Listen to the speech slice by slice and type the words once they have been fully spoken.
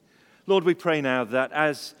Lord, we pray now that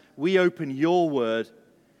as we open your word,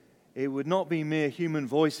 it would not be mere human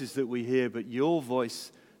voices that we hear, but your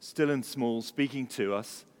voice, still and small, speaking to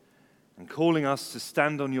us and calling us to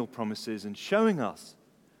stand on your promises and showing us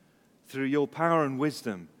through your power and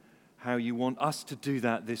wisdom how you want us to do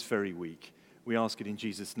that this very week. We ask it in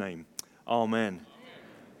Jesus' name. Amen.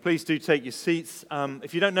 Please do take your seats.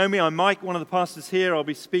 If you don't know me, I'm Mike, one of the pastors here. I'll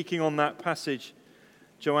be speaking on that passage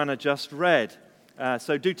Joanna just read.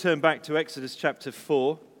 So do turn back to Exodus chapter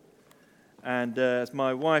 4. And as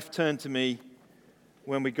my wife turned to me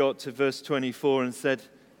when we got to verse 24 and said,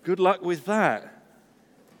 "Good luck with that."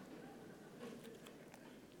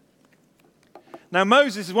 Now,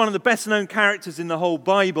 Moses is one of the best-known characters in the whole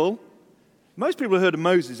Bible. Most people have heard of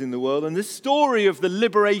Moses in the world, and this story of the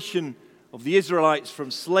liberation of the Israelites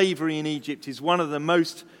from slavery in Egypt is one of the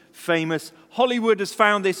most famous. Hollywood has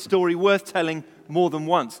found this story worth telling more than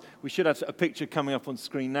once. We should have a picture coming up on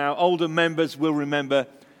screen now. Older members will remember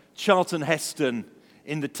Charlton Heston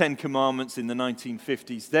in the Ten Commandments in the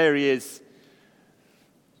 1950s. There he is.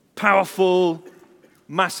 Powerful,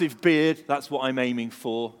 massive beard. That's what I'm aiming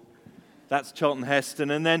for. That's Charlton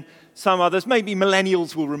Heston. And then some others, maybe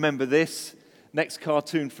millennials will remember this. Next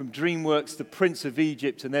cartoon from DreamWorks, The Prince of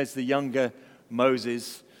Egypt. And there's the younger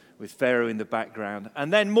Moses with Pharaoh in the background.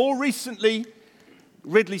 And then more recently,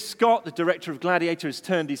 Ridley Scott, the director of Gladiator, has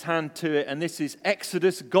turned his hand to it. And this is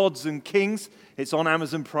Exodus, Gods and Kings. It's on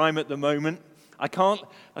Amazon Prime at the moment. I can't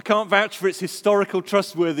vouch for its historical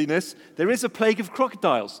trustworthiness. There is a plague of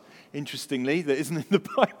crocodiles, interestingly, that isn't in the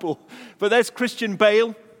Bible. But there's Christian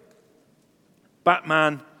Bale.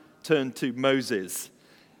 Batman turned to Moses.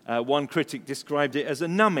 One critic described it as a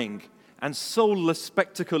numbing and soulless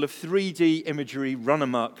spectacle of 3D imagery run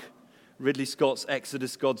amok. Ridley Scott's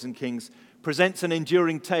Exodus, Gods and Kings presents an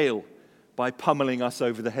enduring tale by pummeling us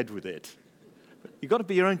over the head with it. You've got to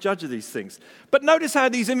be your own judge of these things. But notice how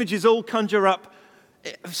these images all conjure up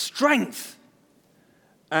strength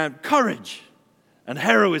and courage and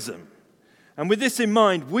heroism. And with this in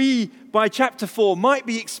mind, we, by chapter 4, might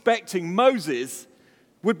be expecting Moses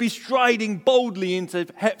would be striding boldly into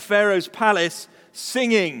Pharaoh's palace,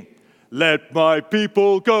 singing, "Let my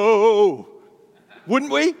people go."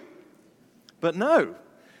 Wouldn't we? But no.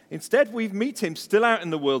 Instead, we meet him still out in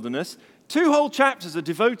the wilderness. 2 whole chapters are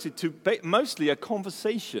devoted to mostly a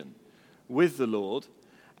conversation with the Lord.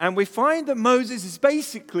 And we find that Moses is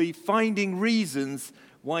basically finding reasons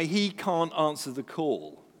why he can't answer the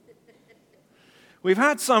call. We've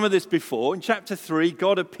had some of this before. In chapter 3,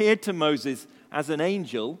 God appeared to Moses as an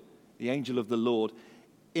angel, the angel of the Lord,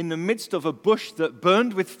 in the midst of a bush that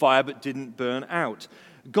burned with fire but didn't burn out.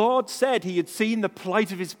 God said he had seen the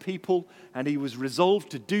plight of his people and he was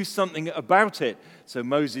resolved to do something about it. So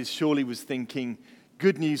Moses surely was thinking,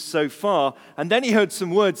 good news so far. And then he heard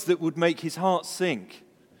some words that would make his heart sink.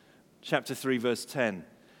 Chapter 3, verse 10.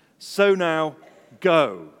 "So now,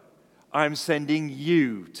 go. I'm sending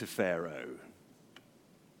you to Pharaoh."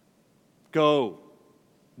 Go.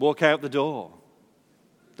 Walk out the door.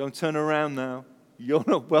 Don't turn around now. You're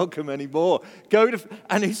not welcome anymore.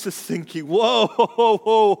 And he's just thinking, whoa, whoa,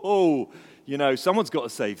 whoa, whoa. You know, someone's got to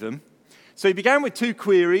save them. So he began with 2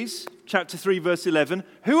 queries. Chapter 3, verse 11.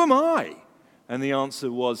 Who am I? And the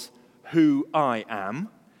answer was, who I am.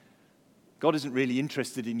 God isn't really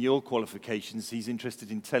interested in your qualifications. He's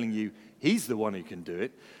interested in telling you he's the one who can do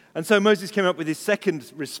it. And so Moses came up with his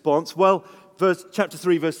second response. Well, chapter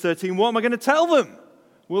 3, verse 13, what am I going to tell them?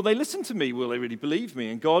 Will they listen to me? Will they really believe me?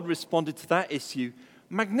 And God responded to that issue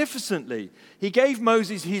magnificently. He gave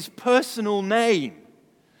Moses his personal name.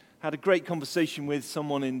 Had a great conversation with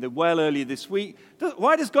someone in the well earlier this week.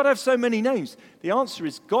 Why does God have so many names? The answer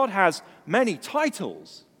is God has many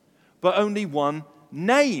titles, but only one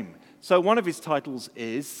name. So one of his titles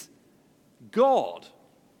is God,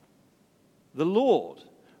 the Lord.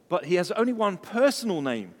 But he has only one personal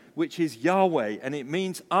name, which is Yahweh, and it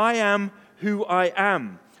means I am who I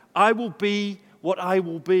am. I will be what I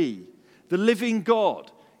will be. The living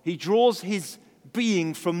God. He draws his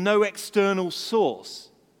being from no external source.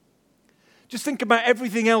 Just think about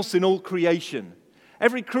everything else in all creation.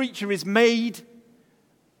 Every creature is made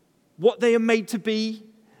what they are made to be,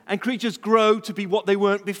 and creatures grow to be what they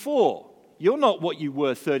weren't before. You're not what you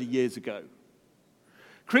were 30 years ago.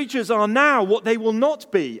 Creatures are now what they will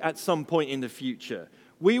not be at some point in the future.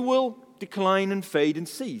 We will decline and fade and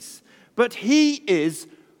cease. But he is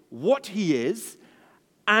what he is,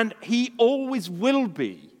 and he always will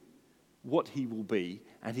be what he will be,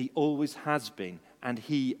 and he always has been, and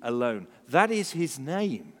he alone. That is his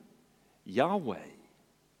name, Yahweh.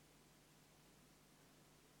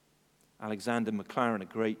 Alexander Maclaren, a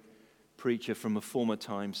great preacher from a former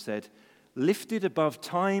time, said, "Lifted above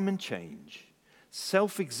time and change,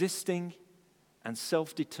 self-existing and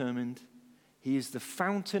self-determined, he is the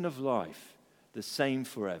fountain of life, the same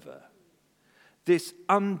forever. This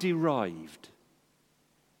underived,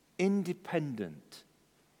 independent,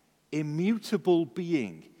 immutable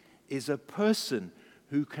being is a person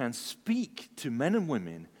who can speak to men and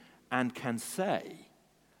women and can say,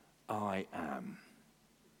 'I am.'"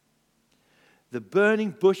 The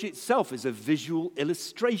burning bush itself is a visual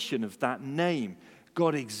illustration of that name.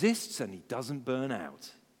 God exists and he doesn't burn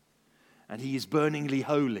out. And he is burningly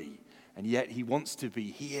holy, and yet he wants to be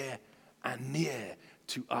here and near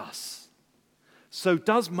to us. So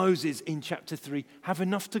does Moses in chapter 3 have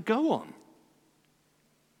enough to go on?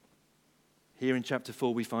 Here in chapter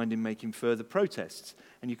 4 we find him making further protests,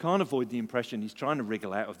 and you can't avoid the impression he's trying to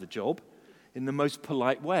wriggle out of the job in the most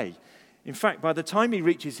polite way. In fact, by the time he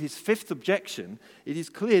reaches his fifth objection, it is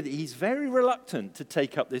clear that he's very reluctant to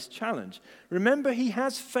take up this challenge. Remember, he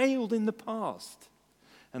has failed in the past,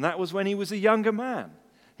 and that was when he was a younger man.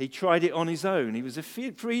 He tried it on his own. He was a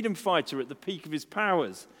freedom fighter at the peak of his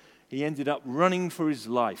powers. He ended up running for his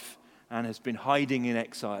life and has been hiding in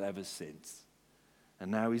exile ever since.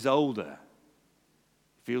 And now he's older.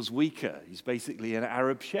 He feels weaker. He's basically an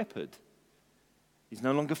Arab shepherd. He's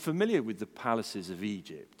no longer familiar with the palaces of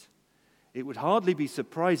Egypt. It would hardly be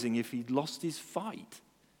surprising if he'd lost his fight,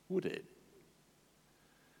 would it?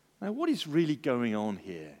 Now, what is really going on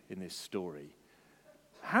here in this story?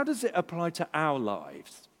 How does it apply to our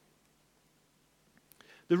lives?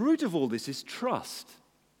 The root of all this is trust.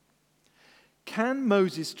 Can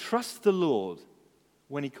Moses trust the Lord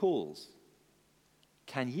when he calls?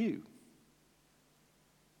 Can you?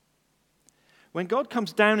 When God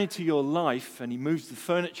comes down into your life and he moves the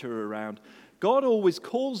furniture around, God always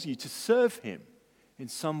calls you to serve him in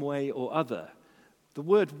some way or other. The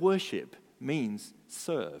word worship means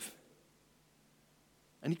serve.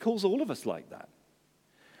 And he calls all of us like that.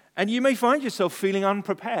 And you may find yourself feeling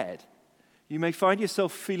unprepared. You may find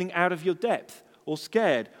yourself feeling out of your depth or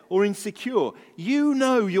scared or insecure. You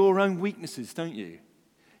know your own weaknesses, don't you?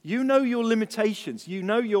 You know your limitations. You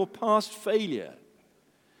know your past failure.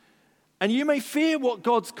 And you may fear what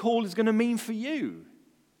God's call is going to mean for you.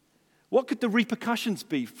 What could the repercussions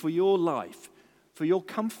be for your life, for your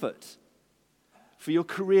comfort, for your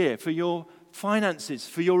career, for your finances,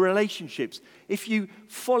 for your relationships? If you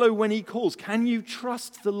follow when he calls, can you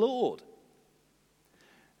trust the Lord?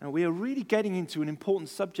 Now, we are really getting into an important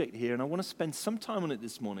subject here, and I want to spend some time on it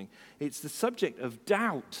this morning. It's the subject of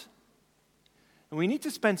doubt. And we need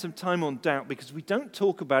to spend some time on doubt because we don't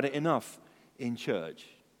talk about it enough in church.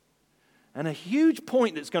 And a huge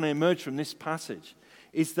point that's going to emerge from this passage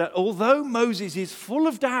is that although Moses is full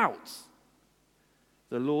of doubts,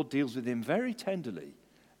 the Lord deals with him very tenderly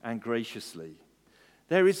and graciously.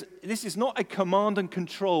 This is not a command and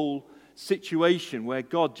control situation where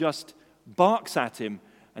God just barks at him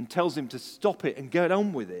and tells him to stop it and get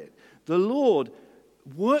on with it. The Lord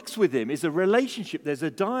works with him. It's a relationship. There's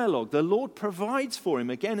a dialogue. The Lord provides for him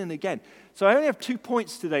again and again. So I only have 2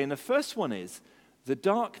 points today, and the first one is the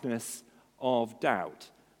darkness of doubt.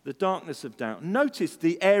 The darkness of doubt. Notice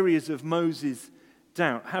the areas of Moses'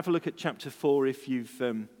 doubt. Have a look at chapter 4 if you've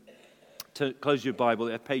closed your Bible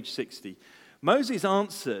at page 60. Moses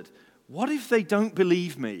answered, "What if they don't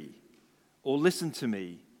believe me or listen to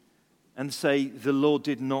me and say, 'The Lord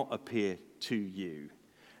did not appear to you'?"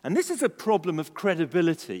 And this is a problem of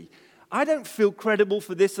credibility. I don't feel credible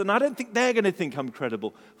for this, and I don't think they're going to think I'm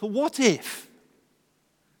credible. But what if?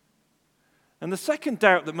 And the second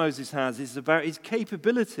doubt that Moses has is about his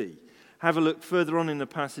capability. Have a look further on in the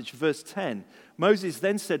passage, verse 10. Moses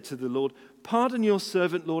then said to the Lord, "Pardon your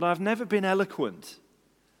servant, Lord, I've never been eloquent,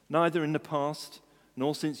 neither in the past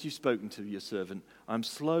nor since you've spoken to your servant. I'm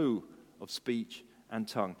slow of speech and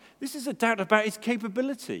tongue." This is a doubt about his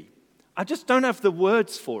capability. I just don't have the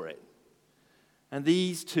words for it. And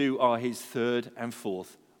these two are his third and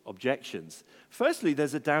fourth objections. Firstly,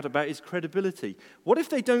 there's a doubt about his credibility. What if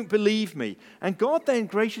they don't believe me? And God then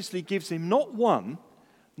graciously gives him not one,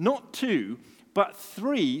 not two, but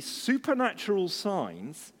 3 supernatural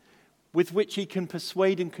signs with which he can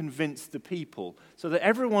persuade and convince the people so that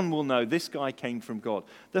everyone will know this guy came from God.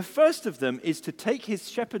 The first of them is to take his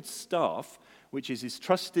shepherd's staff, which is his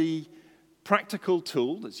trusty, practical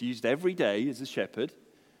tool that's used every day as a shepherd,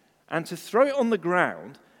 and to throw it on the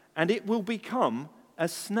ground, and it will become a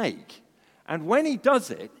snake. And when he does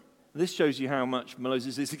it, this shows you how much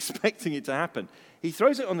Moses is expecting it to happen. He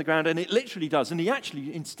throws it on the ground, and it literally does, and he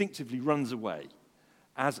actually instinctively runs away,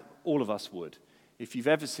 as all of us would. If you've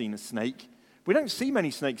ever seen a snake We don't see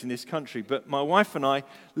many snakes in this country, but my wife and I,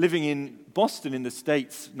 living in Boston in the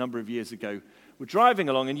States a number of years ago, were driving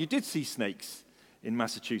along, and you did see snakes in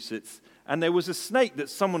Massachusetts, and there was a snake that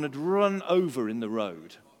someone had run over in the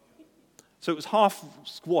road. So it was half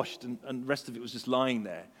squashed, and the rest of it was just lying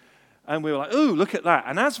there. And we were like, "Ooh, look at that!"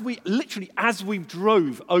 And as we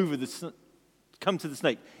drove over come to the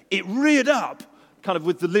snake, it reared up, kind of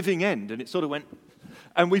with the living end, and it sort of went,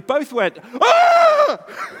 and we both went, "Ah!"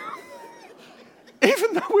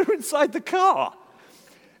 Even though we were inside the car.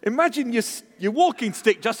 Imagine your walking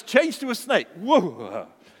stick just changed to a snake. Whoa!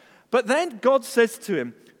 But then God says to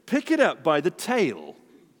him, "Pick it up by the tail."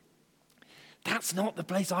 That's not the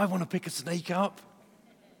place I want to pick a snake up.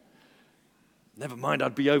 Never mind,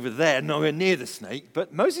 I'd be over there, nowhere near the snake.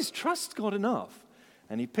 But Moses trusts God enough,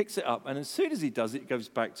 and he picks it up, and as soon as he does it goes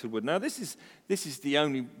back to wood. Now, this is the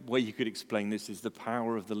only way you could explain this, is the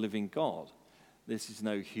power of the living God. This is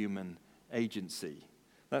no human agency.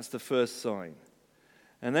 That's the first sign.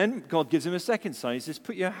 And then God gives him a second sign. He says,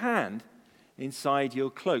 "Put your hand inside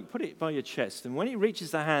your cloak. Put it by your chest." And when he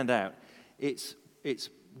reaches the hand out, it's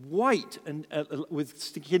white and with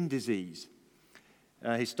skin disease.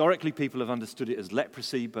 Historically, people have understood it as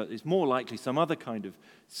leprosy, but it's more likely some other kind of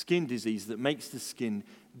skin disease that makes the skin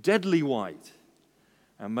deadly white.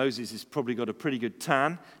 And Moses has probably got a pretty good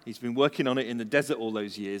tan. He's been working on it in the desert all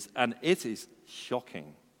those years, and it is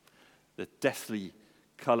shocking, the deathly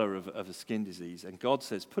color of a skin disease. And God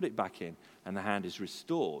says, "Put it back in," and the hand is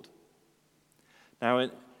restored. Now,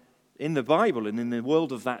 in the Bible and in the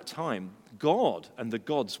world of that time, God and the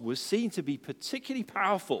gods were seen to be particularly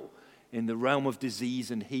powerful in the realm of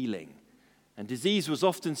disease and healing. And disease was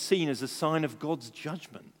often seen as a sign of God's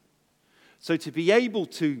judgment. So to be able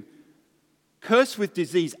to curse with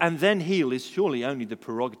disease and then heal is surely only the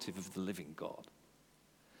prerogative of the living God.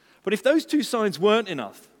 But if those two signs weren't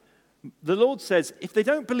enough, the Lord says, if they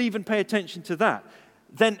don't believe and pay attention to that,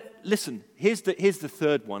 then listen, here's the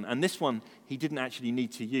third one, and this one he didn't actually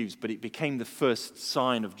need to use, but it became the first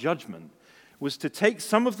sign of judgment, was to take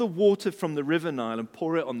some of the water from the river Nile and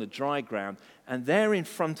pour it on the dry ground, and there in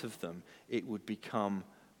front of them it would become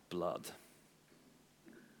blood.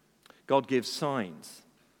 God gives signs.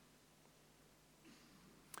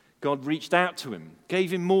 God reached out to him,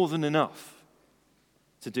 gave him more than enough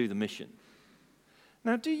to do the mission.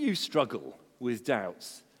 Now, do you struggle with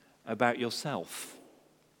doubts about yourself?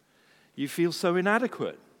 You feel so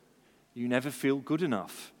inadequate. You never feel good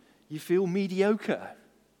enough. You feel mediocre.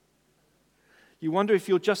 You wonder if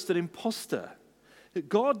you're just an imposter. That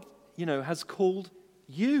God, has called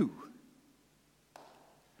you.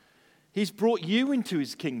 He's brought you into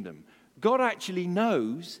his kingdom. God actually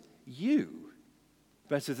knows you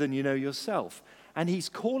better than you know yourself. And he's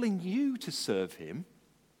calling you to serve him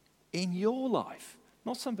in your life,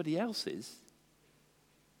 not somebody else's.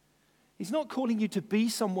 He's not calling you to be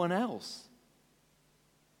someone else.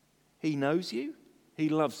 He knows you. He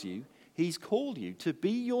loves you. He's called you to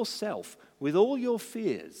be yourself with all your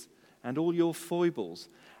fears and all your foibles.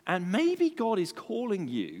 And maybe God is calling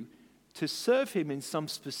you to serve him in some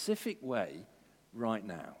specific way right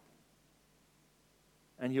now.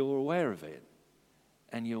 And you're aware of it.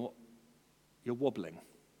 And you're wobbling.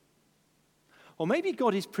 Or maybe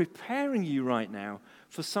God is preparing you right now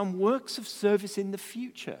for some works of service in the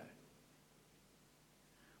future.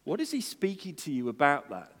 What is he speaking to you about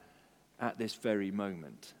that at this very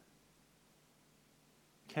moment?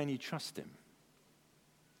 Can you trust him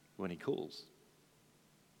when he calls?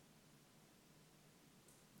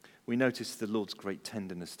 We notice the Lord's great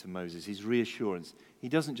tenderness to Moses, his reassurance. He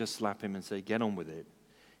doesn't just slap him and say, "Get on with it."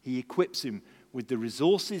 He equips him with the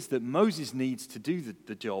resources that Moses needs to do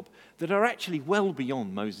the job that are actually well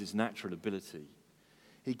beyond Moses' natural ability.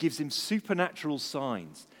 He gives him supernatural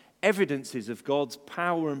signs, evidences of God's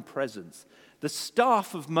power and presence. The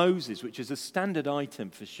staff of Moses, which is a standard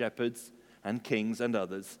item for shepherds and kings and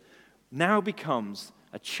others, now becomes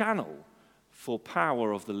a channel for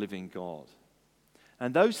power of the living God.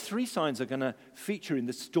 And those three signs are going to feature in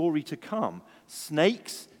the story to come: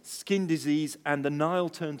 snakes, skin disease, and the Nile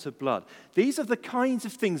turned to blood. These are the kinds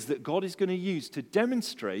of things that God is going to use to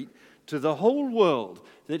demonstrate to the whole world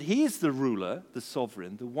that he is the ruler, the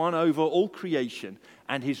sovereign, the one over all creation,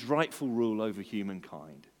 and his rightful rule over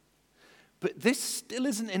humankind. But this still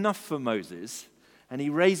isn't enough for Moses, and he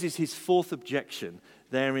raises his fourth objection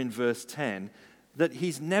there in verse 10, that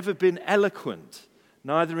he's never been eloquent,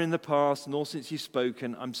 neither in the past nor since you've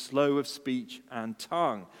spoken. I'm slow of speech and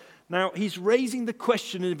tongue. Now, he's raising the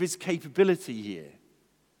question of his capability here.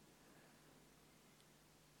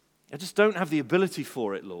 I just don't have the ability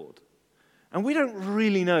for it, Lord. And we don't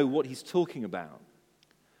really know what he's talking about.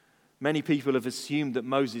 Many people have assumed that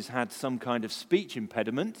Moses had some kind of speech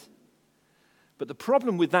impediment. But the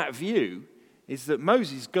problem with that view is that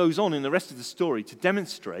Moses goes on in the rest of the story to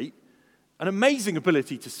demonstrate an amazing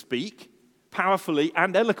ability to speak powerfully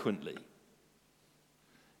and eloquently.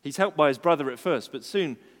 He's helped by his brother at first, but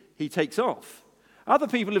soon he takes off. Other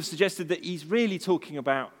people have suggested that he's really talking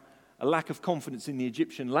about a lack of confidence in the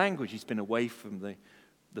Egyptian language. He's been away from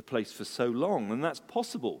the place for so long, and that's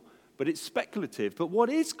possible, but it's speculative. But what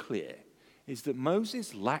is clear is that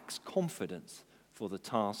Moses lacks confidence for the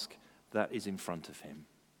task that is in front of him.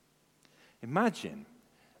 Imagine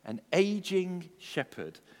an aging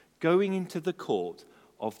shepherd going into the court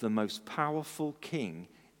of the most powerful king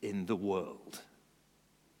in the world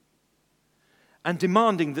and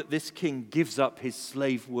demanding that this king gives up his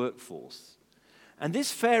slave workforce. And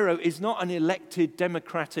this Pharaoh is not an elected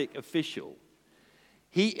democratic official.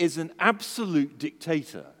 He is an absolute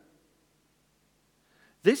dictator.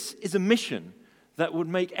 This is a mission that would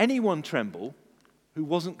make anyone tremble who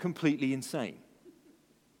wasn't completely insane.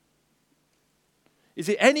 Is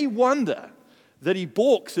it any wonder that he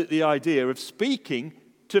balks at the idea of speaking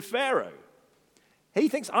to Pharaoh? He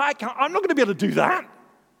thinks, I'm not going to be able to do that.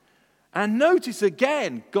 And notice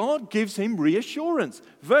again, God gives him reassurance.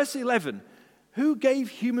 Verse 11, who gave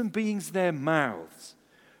human beings their mouths?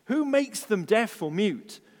 Who makes them deaf or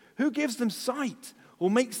mute? Who gives them sight or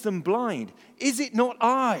makes them blind? Is it not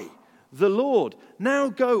I, the Lord? Now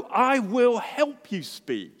go, I will help you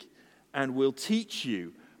speak and will teach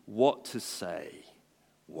you what to say.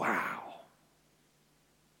 Wow.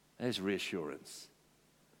 There's reassurance.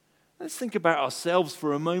 Let's think about ourselves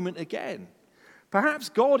for a moment again. Perhaps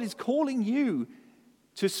God is calling you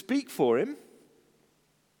to speak for him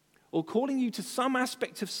or calling you to some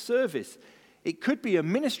aspect of service. It could be a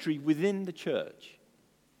ministry within the church.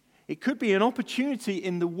 It could be an opportunity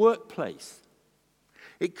in the workplace.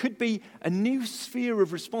 It could be a new sphere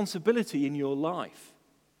of responsibility in your life.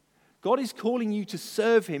 God is calling you to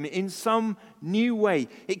serve him in some new way.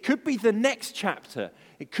 It could be the next chapter.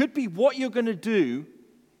 It could be what you're going to do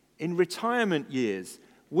in retirement years.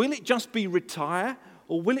 Will it just be retire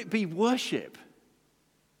or will it be worship?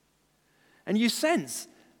 And you sense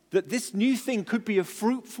that this new thing could be a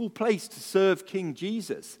fruitful place to serve King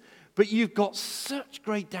Jesus, but you've got such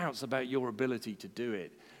great doubts about your ability to do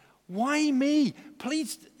it. Why me?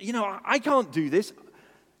 Please, I can't do this.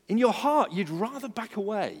 In your heart, you'd rather back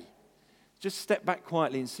away. Just step back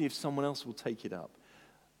quietly and see if someone else will take it up.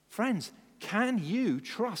 Friends, can you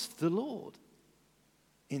trust the Lord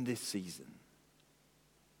in this season?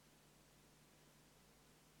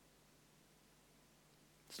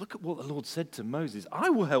 Let's look at what the Lord said to Moses. I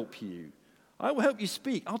will help you. I will help you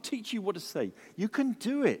speak. I'll teach you what to say. You can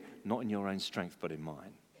do it, not in your own strength, but in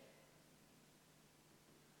mine.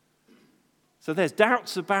 So there's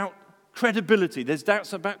doubts about credibility. There's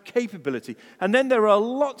doubts about capability. And then there are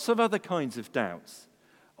lots of other kinds of doubts.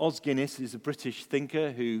 Os Guinness is a British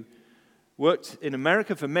thinker who worked in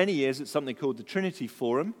America for many years at something called the Trinity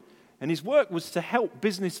Forum. And his work was to help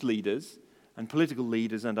business leaders and political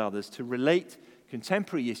leaders and others to relate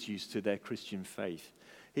contemporary issues to their Christian faith.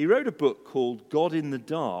 He wrote a book called God in the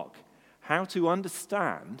Dark, How to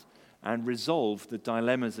Understand and Resolve the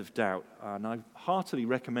Dilemmas of Doubt. And I heartily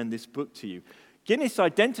recommend this book to you. Guinness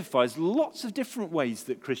identifies lots of different ways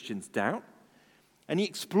that Christians doubt, and he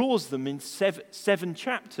explores them in seven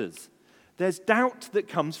chapters. There's doubt that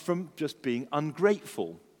comes from just being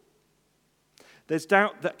ungrateful. There's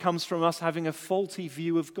doubt that comes from us having a faulty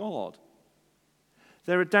view of God.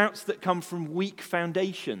 There are doubts that come from weak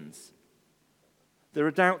foundations. There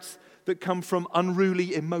are doubts that come from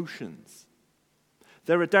unruly emotions.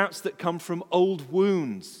 There are doubts that come from old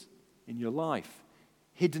wounds in your life,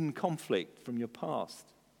 hidden conflict from your past.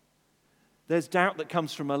 There's doubt that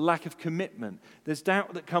comes from a lack of commitment. There's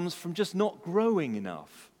doubt that comes from just not growing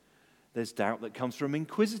enough. There's doubt that comes from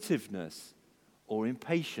inquisitiveness or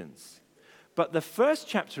impatience. But the first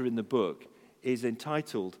chapter in the book is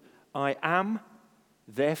entitled, I Am,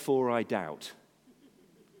 Therefore I Doubt.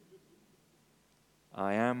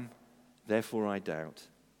 I am, therefore I doubt.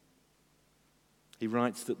 He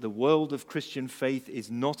writes that the world of Christian faith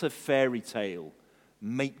is not a fairy tale,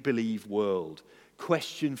 make-believe world,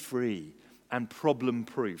 question-free and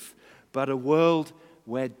problem-proof, but a world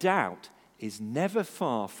where doubt is never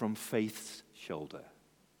far from faith's shoulder.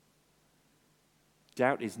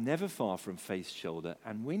 Doubt is never far from faith's shoulder,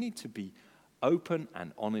 and we need to be open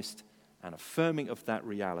and honest and affirming of that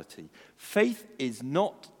reality. Faith is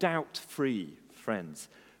not doubt-free, friends,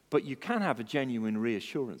 but you can have a genuine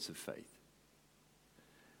reassurance of faith.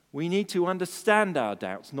 We need to understand our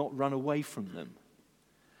doubts, not run away from them.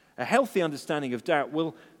 A healthy understanding of doubt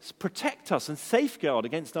will protect us and safeguard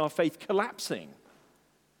against our faith collapsing.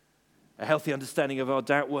 A healthy understanding of our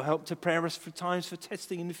doubt will help to prepare us for times for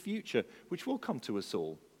testing in the future, which will come to us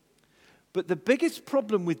all. But the biggest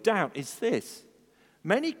problem with doubt is this.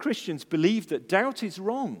 Many Christians believe that doubt is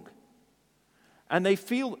wrong, and they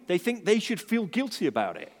think they should feel guilty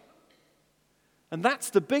about it. And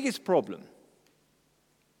that's the biggest problem.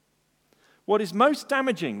 What is most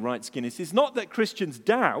damaging, writes Guinness, is not that Christians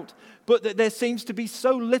doubt, but that there seems to be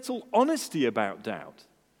so little honesty about doubt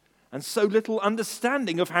and so little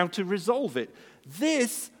understanding of how to resolve it.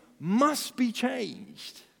 This must be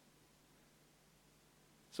changed.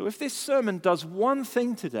 So if this sermon does one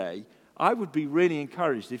thing today, I would be really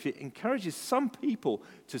encouraged if it encourages some people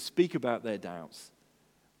to speak about their doubts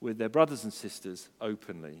with their brothers and sisters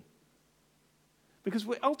openly. Because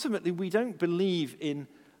ultimately we don't believe in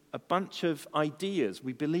a bunch of ideas.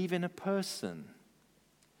 We believe in a person.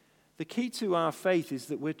 The key to our faith is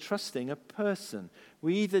that we're trusting a person.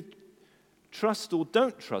 We either trust or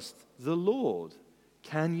don't trust the Lord.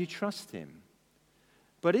 Can you trust him?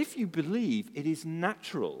 But if you believe it is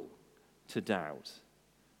natural to doubt,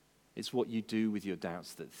 it's what you do with your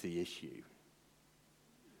doubts that's the issue.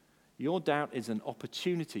 Your doubt is an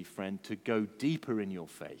opportunity, friend, to go deeper in your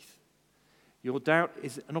faith. Your doubt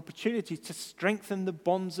is an opportunity to strengthen the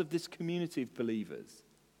bonds of this community of believers.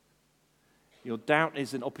 Your doubt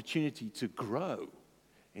is an opportunity to grow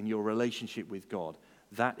in your relationship with God.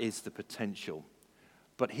 That is the potential.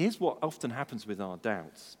 But here's what often happens with our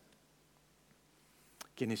doubts.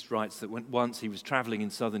 Guinness writes that once he was traveling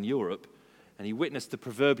in southern Europe and he witnessed the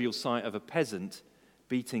proverbial sight of a peasant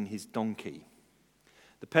beating his donkey.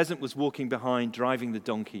 The peasant was walking behind, driving the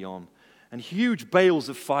donkey on, and huge bales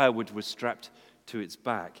of firewood were strapped to its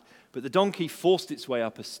back. But the donkey forced its way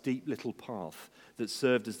up a steep little path that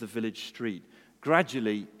served as the village street.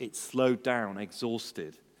 Gradually, it slowed down,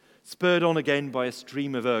 exhausted. Spurred on again by a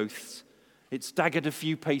stream of oaths, it staggered a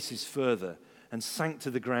few paces further and sank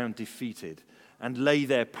to the ground defeated and lay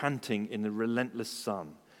there panting in the relentless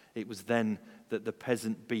sun. It was then that the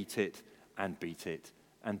peasant beat it and beat it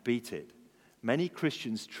and beat it. Many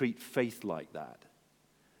Christians treat faith like that.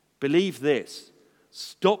 Believe this.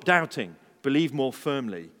 Stop doubting. Believe more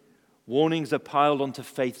firmly. Warnings are piled onto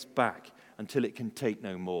faith's back until it can take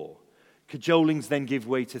no more. Cajolings then give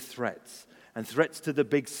way to threats, and threats to the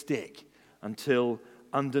big stick until,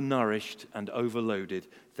 undernourished and overloaded,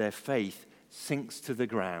 their faith sinks to the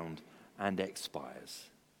ground and expires.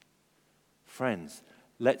 Friends,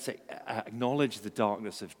 let's acknowledge the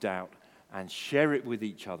darkness of doubt and share it with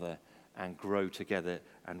each other and grow together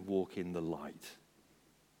and walk in the light.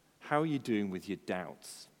 How are you doing with your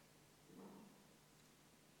doubts?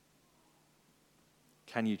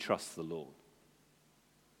 Can you trust the Lord?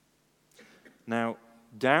 Now,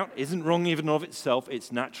 doubt isn't wrong even of itself.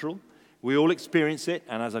 It's natural. We all experience it,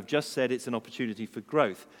 and as I've just said, it's an opportunity for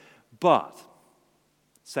growth. But,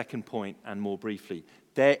 second point, and more briefly,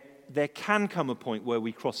 there can come a point where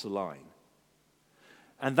we cross a line.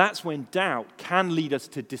 And that's when doubt can lead us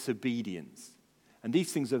to disobedience. And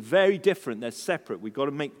these things are very different. They're separate. We've got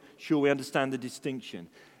to make sure we understand the distinction.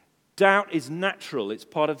 Doubt is natural. It's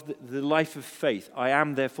part of the life of faith. I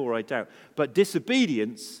am, therefore I doubt. But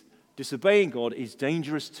disobedience, disobeying God, is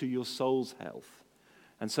dangerous to your soul's health.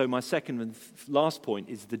 And so my second and last point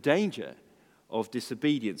is the danger of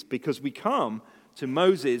disobedience, because we come to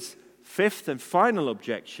Moses' fifth and final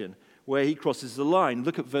objection where he crosses the line.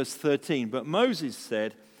 Look at verse 13. But Moses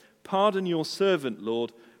said, "Pardon your servant,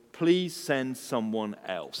 Lord. Please send someone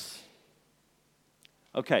else."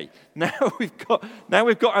 Okay, now we've got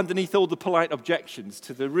underneath all the polite objections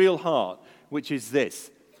to the real heart, which is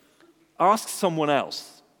this. Ask someone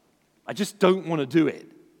else. I just don't want to do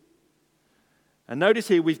it. And notice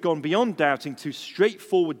here we've gone beyond doubting to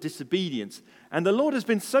straightforward disobedience. And the Lord has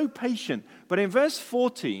been so patient. But in verse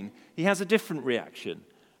 14, he has a different reaction.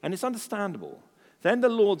 And it's understandable. Then the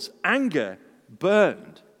Lord's anger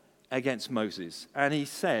burned against Moses. And he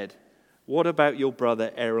said, "What about your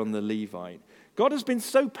brother Aaron the Levite?" God has been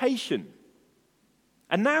so patient.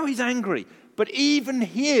 And now he's angry. But even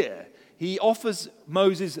here, he offers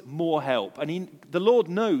Moses more help. And the Lord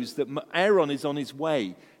knows that Aaron is on his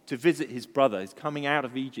way to visit his brother. He's coming out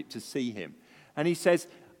of Egypt to see him. And he says,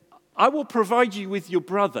 "I will provide you with your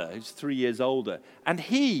brother, who's 3 years older, and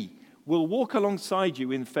he will walk alongside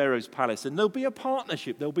you in Pharaoh's palace, and there'll be a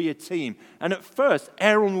partnership, there'll be a team. And at first,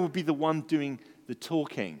 Aaron will be the one doing the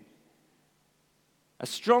talking. A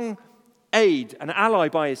strong aid, an ally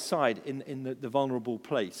by his side in the vulnerable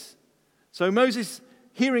place." So Moses,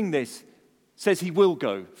 hearing this, says he will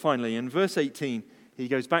go, finally. In verse 18, he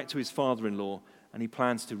goes back to his father-in-law, and he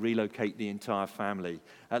plans to relocate the entire family.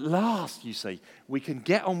 At last, you say, we can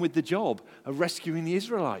get on with the job of rescuing the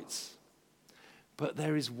Israelites. But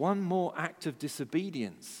there is one more act of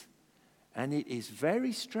disobedience, and it is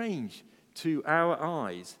very strange to our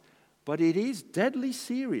eyes, but it is deadly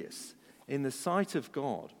serious in the sight of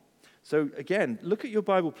God. So again, look at your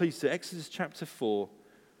Bible, please, to Exodus chapter 4,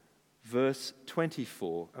 verse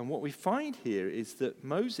 24. And what we find here is that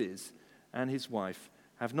Moses and his wife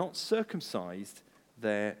have not circumcised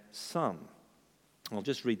their son. I'll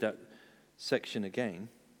just read that section again.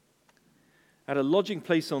 At a lodging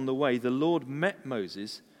place on the way, the Lord met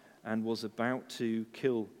Moses and was about to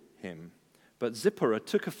kill him. But Zipporah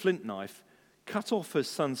took a flint knife, cut off her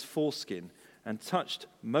son's foreskin, and touched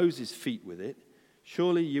Moses' feet with it.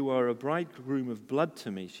 Surely you are a bridegroom of blood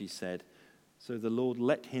to me, she said. So the Lord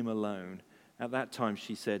let him alone. At that time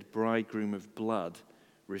she said, bridegroom of blood,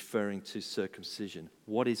 referring to circumcision.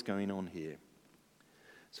 What is going on here?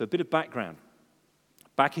 So a bit of background.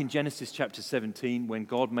 Back in Genesis chapter 17, when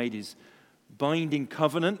God made his binding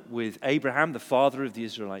covenant with Abraham, the father of the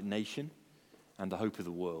Israelite nation and the hope of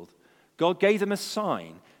the world, God gave them a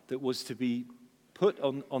sign that was to be put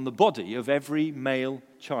on the body of every male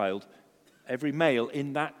child, every male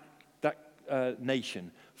in that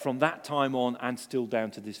nation from that time on and still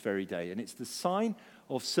down to this very day. And it's the sign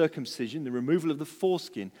of circumcision, the removal of the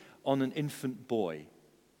foreskin on an infant boy.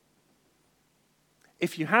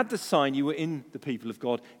 If you had the sign, you were in the people of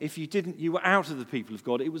God. If you didn't, you were out of the people of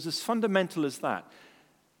God. It was as fundamental as that.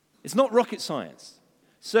 It's not rocket science.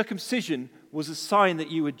 Circumcision was a sign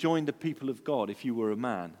that you had joined the people of God if you were a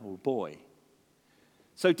man or a boy.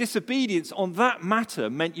 So disobedience on that matter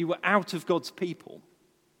meant you were out of God's people.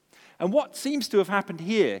 And what seems to have happened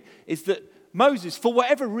here is that Moses, for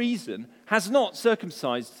whatever reason, has not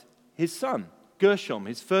circumcised his son, Gershom,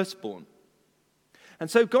 his firstborn. And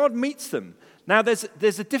so God meets them. Now there's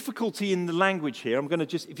a difficulty in the language here. I'm going to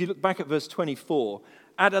just, if you look back at verse 24,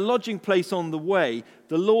 at a lodging place on the way,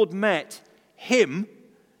 the Lord met him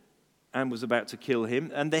and was about to kill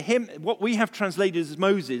him. And the him, what we have translated as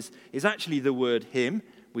Moses, is actually the word him.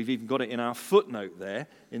 We've even got it in our footnote there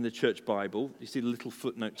in the church Bible. You see the little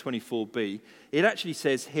footnote 24b. It actually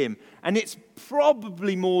says him. And it's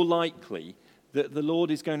probably more likely that the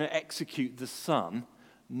Lord is going to execute the son,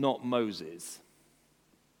 not Moses.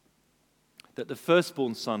 That the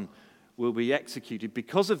firstborn son will be executed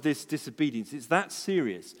because of this disobedience. It's that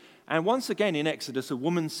serious. And once again in Exodus, a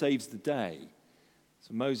woman saves the day.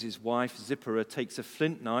 So Moses' wife, Zipporah, takes a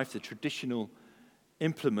flint knife, the traditional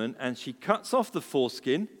implement, and she cuts off the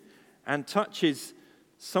foreskin and touches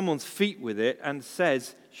someone's feet with it and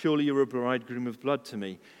says, surely you're a bridegroom of blood to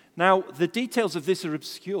me. Now, the details of this are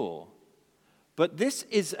obscure, but this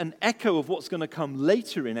is an echo of what's going to come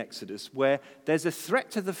later in Exodus, where there's a threat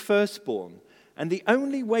to the firstborn, and the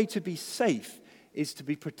only way to be safe is to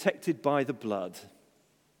be protected by the blood.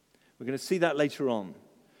 We're going to see that later on.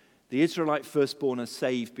 The Israelite firstborn are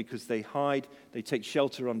saved because they hide, they take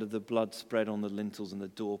shelter under the blood spread on the lintels and the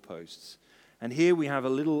doorposts. And here we have a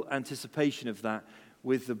little anticipation of that,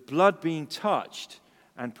 with the blood being touched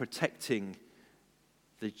and protecting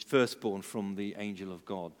the firstborn from the angel of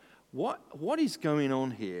God. What is going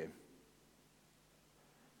on here?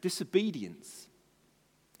 Disobedience.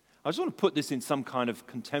 I just want to put this in some kind of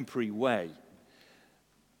contemporary way.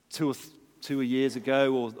 Two years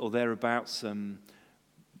ago or thereabouts,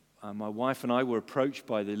 my wife and I were approached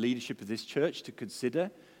by the leadership of this church to consider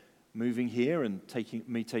moving here and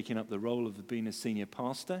taking up the role of being a senior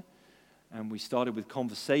pastor. And we started with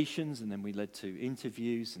conversations, and then we led to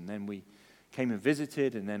interviews, and then we came and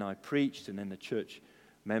visited, and then I preached, and then the church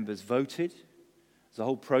members voted. It's a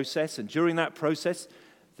whole process, and during that process,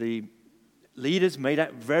 the leaders made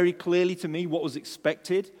out very clearly to me what was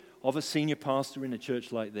expected of a senior pastor in a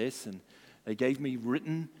church like this, and they gave me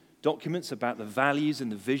written documents about the values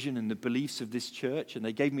and the vision and the beliefs of this church, and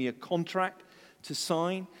they gave me a contract to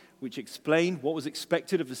sign which explained what was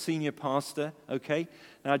expected of a senior pastor, okay?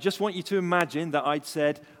 Now, I just want you to imagine that I'd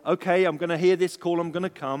said, okay, I'm going to hear this call, I'm going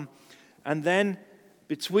to come, and then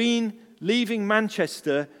between leaving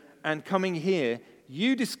Manchester and coming here,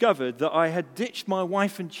 you discovered that I had ditched my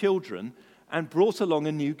wife and children and brought along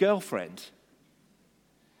a new girlfriend.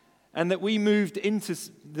 And that we moved into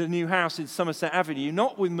the new house in Somerset Avenue,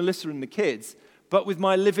 not with Melissa and the kids, but with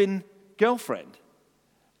my live-in girlfriend.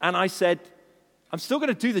 And I said, I'm still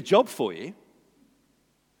going to do the job for you.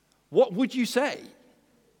 What would you say?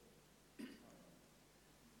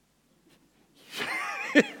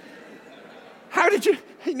 How did you?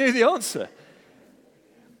 He knew the answer.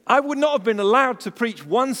 I would not have been allowed to preach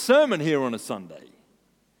one sermon here on a Sunday.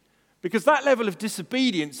 Because that level of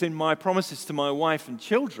disobedience in my promises to my wife and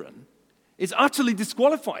children is utterly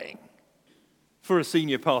disqualifying for a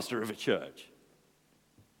senior pastor of a church.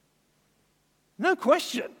 No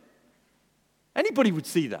question. Anybody would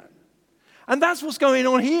see that. And that's what's going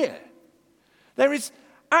on here. There is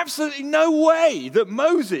absolutely no way that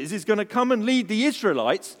Moses is going to come and lead the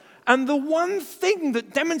Israelites, and the one thing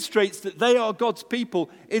that demonstrates that they are God's people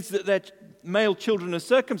is that their male children are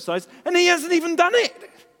circumcised, and he hasn't even done it.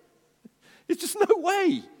 It's just no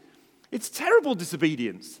way. It's terrible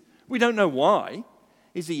disobedience. We don't know why.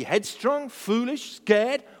 Is he headstrong, foolish,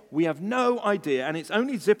 scared? We have no idea, and it's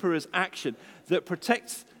only Zipporah's action that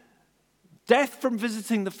protects death from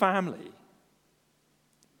visiting the family.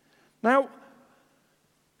 Now,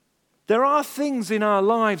 there are things in our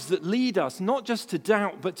lives that lead us not just to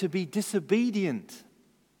doubt, but to be disobedient.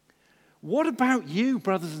 What about you,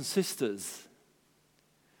 brothers and sisters?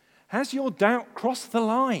 Has your doubt crossed the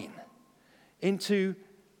line into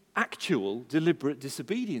actual, deliberate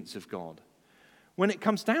disobedience of God? When it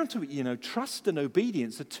comes down to it, trust and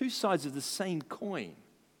obedience are two sides of the same coin.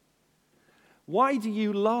 Why do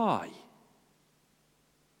you lie?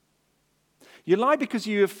 You lie because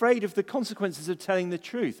you're afraid of the consequences of telling the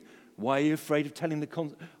truth. Why are you afraid of telling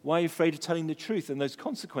the truth and those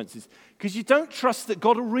consequences? Because you don't trust that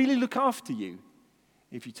God will really look after you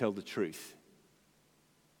if you tell the truth.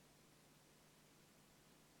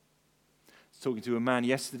 I was talking to a man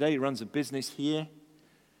yesterday who runs a business here,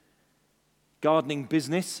 gardening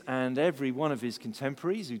business, and every one of his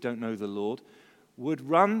contemporaries who don't know the Lord would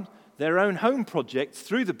run their own home projects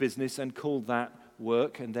through the business and call that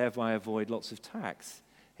work and thereby avoid lots of tax.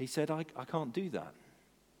 He said, I can't do that.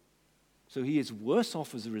 So he is worse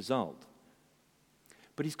off as a result.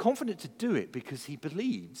 But he's confident to do it because he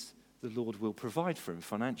believes the Lord will provide for him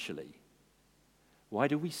financially. Why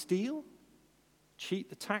do we steal? Cheat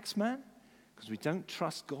the tax man? Because we don't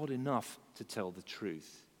trust God enough to tell the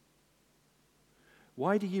truth.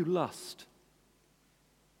 Why do you lust?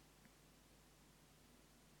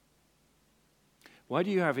 Why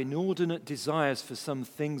do you have inordinate desires for some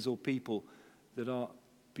things or people that are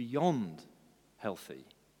beyond healthy?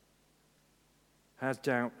 Has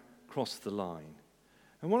doubt crossed the line?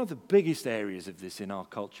 And one of the biggest areas of this in our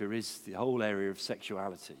culture is the whole area of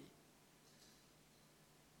sexuality.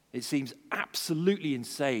 It seems absolutely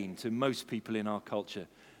insane to most people in our culture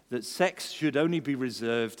that sex should only be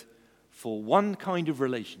reserved for one kind of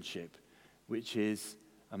relationship, which is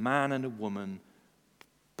a man and a woman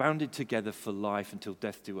bounded together for life until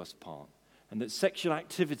death do us part. And that sexual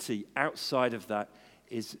activity outside of that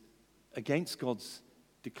is against God's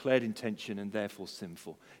declared intention and therefore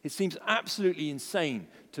sinful. It seems absolutely insane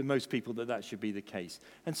to most people that should be the case.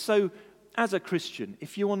 And so, as a Christian,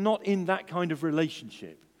 if you are not in that kind of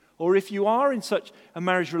relationship, or if you are in such a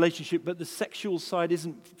marriage relationship but the sexual side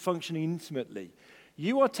isn't functioning intimately,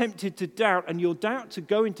 you are tempted to doubt, and your doubt to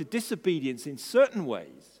go into disobedience in certain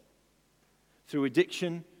ways, through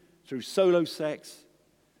addiction, through solo sex,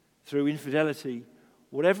 through infidelity,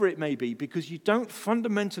 whatever it may be, because you don't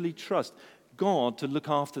fundamentally trust God to look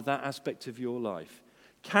after that aspect of your life.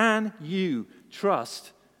 Can you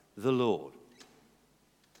trust the Lord?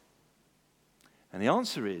 And the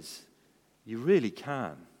answer is, you really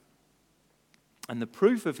can. And the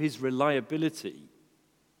proof of his reliability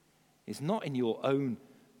is not in your own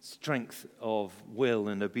strength of will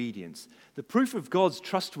and obedience. The proof of God's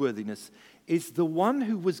trustworthiness is the one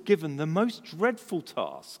who was given the most dreadful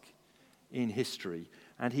task in history,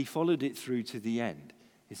 and he followed it through to the end.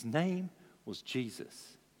 His name was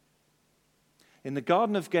Jesus. In the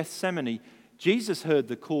Garden of Gethsemane, Jesus heard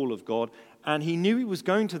the call of God, and he knew he was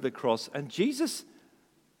going to the cross, and Jesus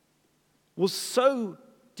was so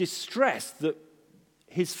distressed that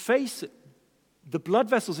his face, the blood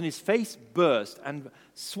vessels in his face burst, and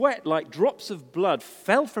sweat like drops of blood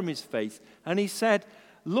fell from his face, and he said,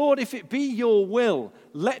 "Lord, if it be your will,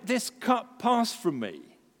 let this cup pass from me.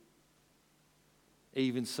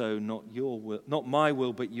 Even so, not my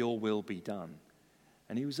will, but your will be done."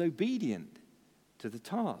 And he was obedient to the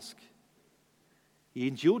task. He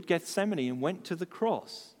endured Gethsemane and went to the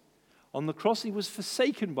cross. On the cross, he was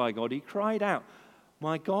forsaken by God. He cried out,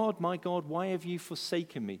 my God, why have you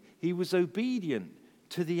forsaken me?" He was obedient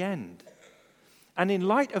to the end. And in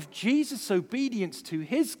light of Jesus' obedience to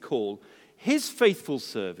his call, his faithful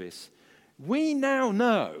service, we now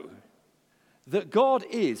know that God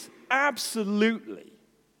is absolutely,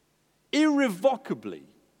 irrevocably,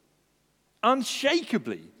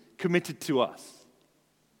 unshakably committed to us.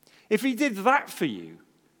 If he did that for you,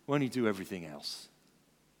 won't he do everything else?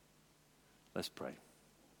 Let's pray.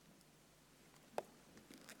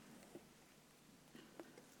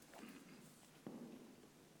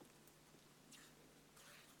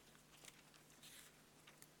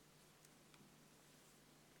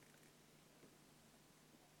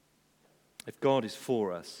 If God is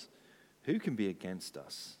for us, who can be against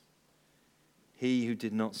us? He who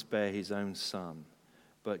did not spare his own son,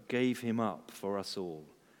 but gave him up for us all,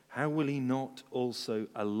 how will he not also,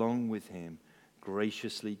 along with him,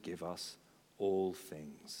 graciously give us all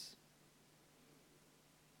things?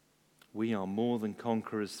 We are more than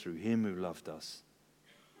conquerors through him who loved us.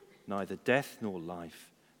 Neither death nor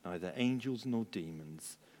life, neither angels nor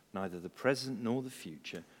demons, neither the present nor the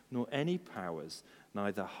future, nor any powers,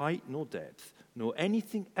 neither height nor depth, nor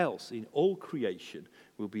anything else in all creation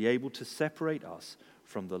will be able to separate us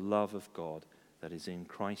from the love of God that is in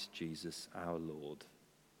Christ Jesus our Lord.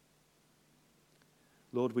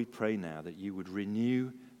 Lord, we pray now that you would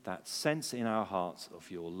renew that sense in our hearts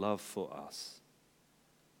of your love for us,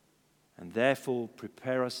 and therefore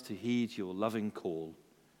prepare us to heed your loving call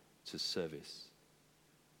to service,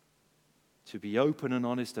 to be open and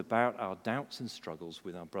honest about our doubts and struggles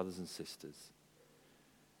with our brothers and sisters,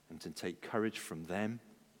 and to take courage from them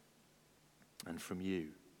and from you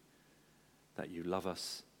that you love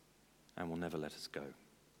us and will never let us go.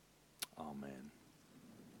 Amen.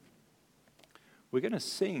 We're going to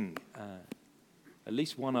sing at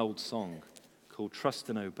least one old song called Trust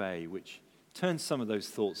and Obey, which turns some of those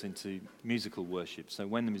thoughts into musical worship. So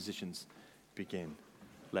when the musicians begin,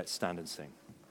 let's stand and sing.